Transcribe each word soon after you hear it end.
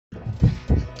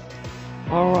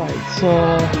Alright, so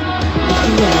this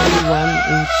is another one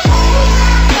in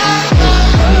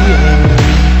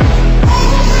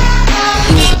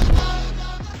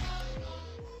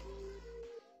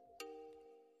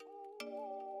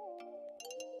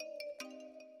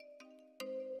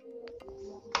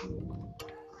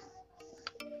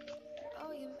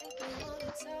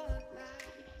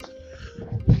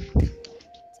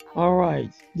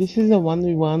Alright, this is a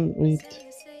 1v1 with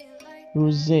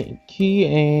Roseki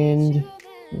and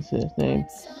what's his name?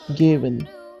 Gavin.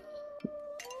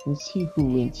 Let's see who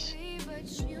wins.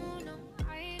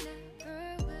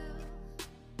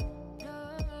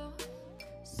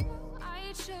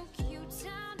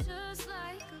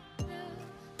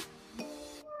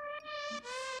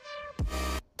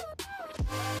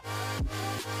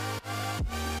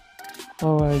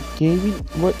 Alright, Gavin,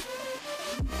 what?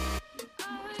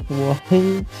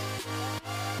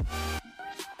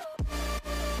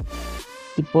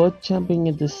 They both jumping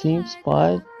at the same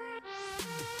spot.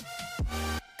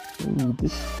 Ooh,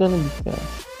 this is gonna be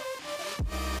fast.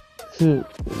 Too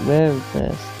very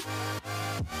fast.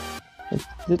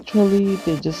 Like, literally,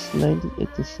 they just landed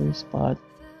at the same spot.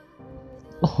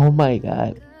 Oh my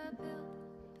god.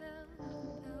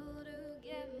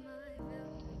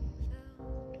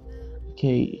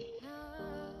 Okay.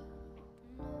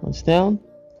 One's down.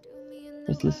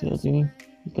 What's this guy doing?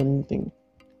 You got anything?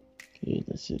 Okay,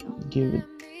 that's it. Give it.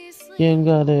 Ian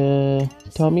got a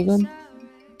Tommy gun.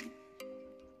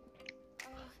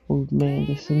 Oh man,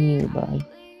 there's some nearby.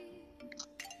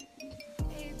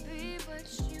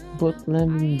 Both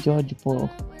landing in Georgia Paul.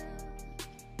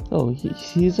 Oh, he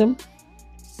sees him?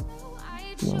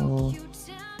 No.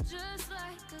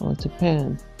 Oh, it's a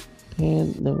pan.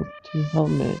 Pan level 2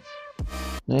 helmet.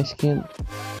 Nice skin.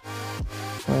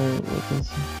 Alright, what does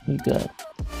he got?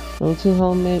 Level 2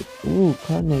 helmet. Ooh,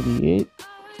 car 98.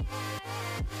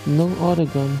 No auto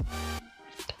gun.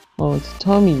 Oh, it's a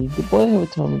Tommy. The boy have a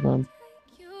Tommy gun.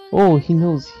 Oh, he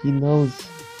knows.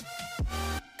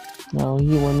 Now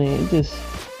he wanna hit this.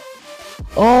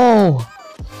 Oh!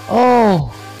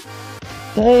 Oh!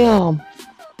 Damn!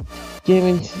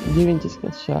 Gavin just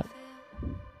got shot.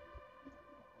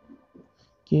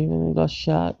 Gavin got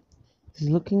shot. He's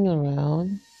looking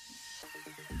around.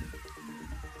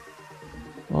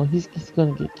 Oh, he's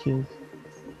gonna get killed.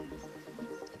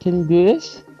 Can he do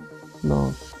this?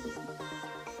 No.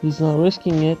 He's not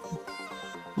risking it.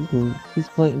 He's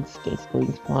playing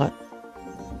smart.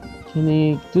 Can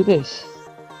he do this?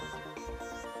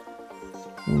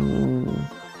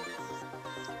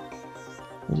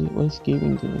 What is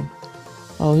Gavin doing?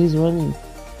 Oh, he's running.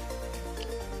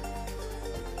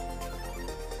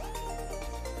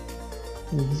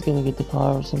 He's gonna get the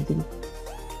car or something.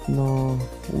 No.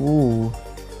 Ooh.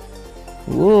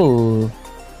 Ooh.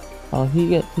 Oh, he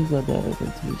got that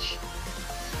advantage.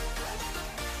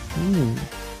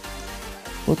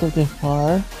 Both of them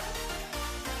far.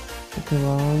 Look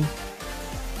around.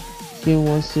 Game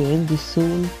wants to end this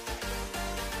soon.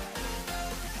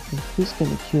 Who's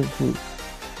gonna kill who?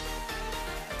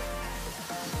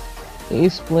 The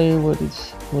ace player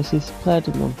was his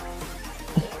platinum.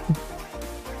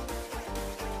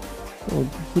 Oh,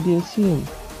 who didn't see him?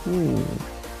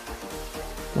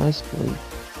 Nice play.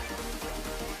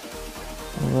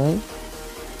 Alright.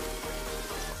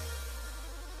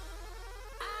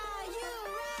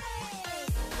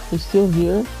 He's still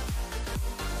here?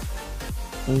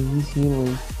 Oh, he's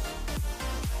healing.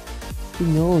 He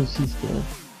knows he's there.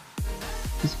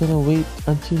 He's gonna wait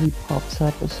until he pops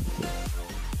up or something.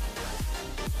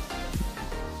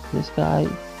 This guy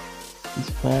is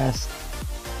fast.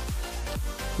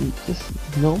 He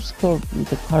just no scope with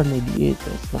the car 98,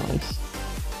 that's nice.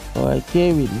 Alright,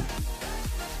 Gavin.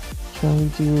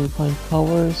 Trying to find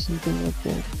cover or something like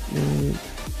that.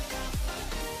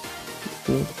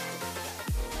 Good.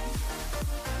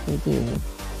 Right there.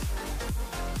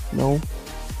 No.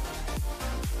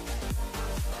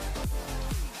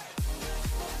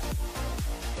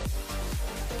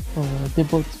 They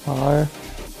both far.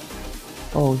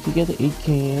 Oh, you get the 8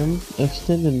 km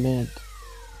extended med.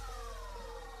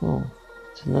 Oh,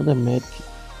 it's another med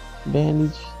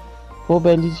bandage. 4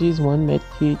 bandages, 1 med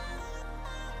kit.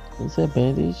 Is that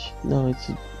bandage? No, it's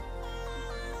a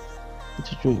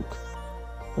drink.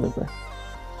 Whatever.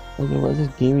 Okay, what does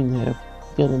Gaming have?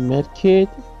 You got a med kit,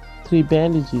 3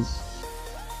 bandages.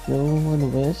 No on the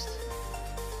vest.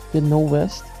 Get no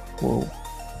vest. Whoa.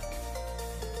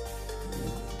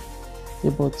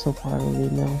 They're both so far away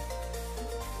now.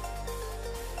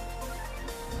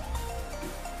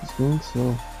 It's going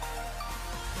slow.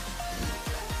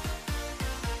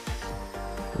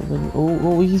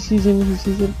 Oh, he sees him,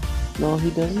 No,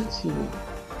 he doesn't see him.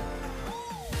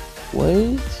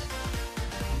 Wait.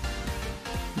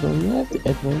 Don't you have the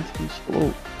advantage?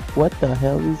 Oh, what the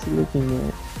hell is he looking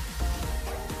at?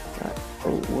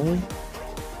 Oh, wait.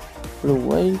 Oh,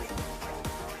 wait.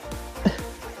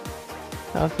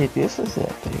 Okay, this is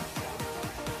epic.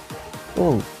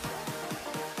 Oh.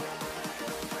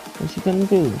 What's he gonna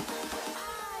do?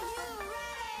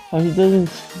 Oh, he doesn't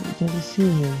see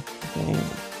him. Damn.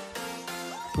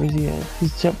 Where's he at?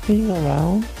 He's jumping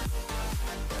around.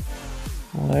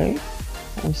 Alright.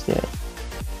 What's that?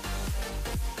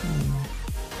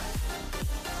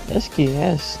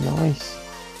 SKS, nice.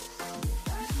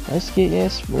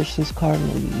 SKS versus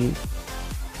Cardinal U.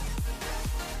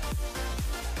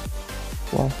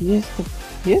 Wow, he has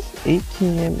 8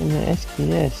 km in the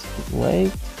SKS.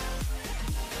 Wait.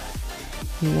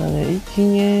 He got an 8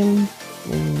 km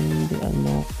and the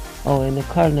ammo. Oh, and the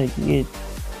Cardinal you get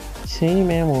same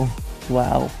ammo.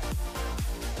 Wow.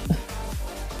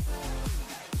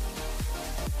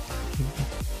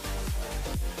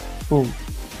 Oh.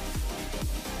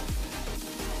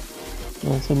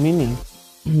 No, it's a mini.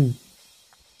 Is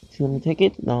he gonna take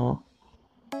it? No.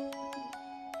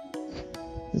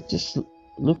 Let's just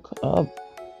look up.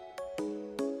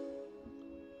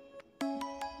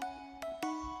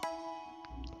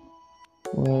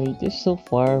 Wait, they're so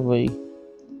far away.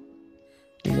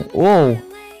 Whoa!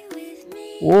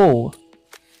 Whoa!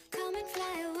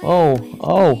 Oh!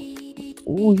 Oh!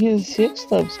 Oh, he has 6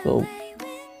 times scope.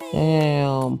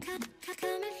 Damn.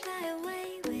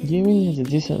 Gaming has a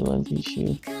disadvantage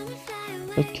here.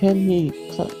 But can he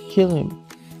kill him?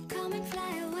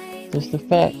 That's the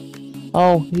fact.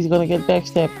 Oh, he's gonna get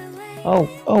backstep. Oh,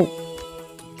 oh.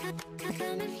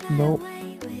 Nope.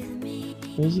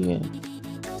 Where's he at?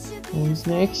 Oh, he's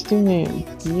next to him.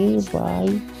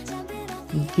 Nearby.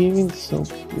 Giving so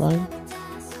blind.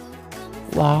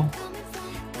 Wow.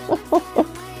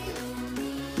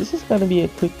 This is gonna be a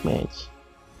quick match.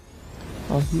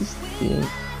 Oh, he's dead.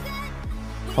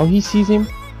 Oh, he sees him.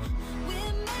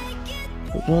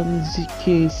 Run,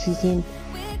 ZK sees him.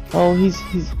 Oh, he's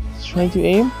trying to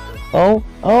aim. Oh,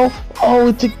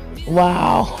 it's a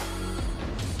wow.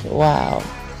 Wow.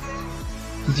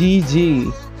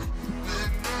 GG.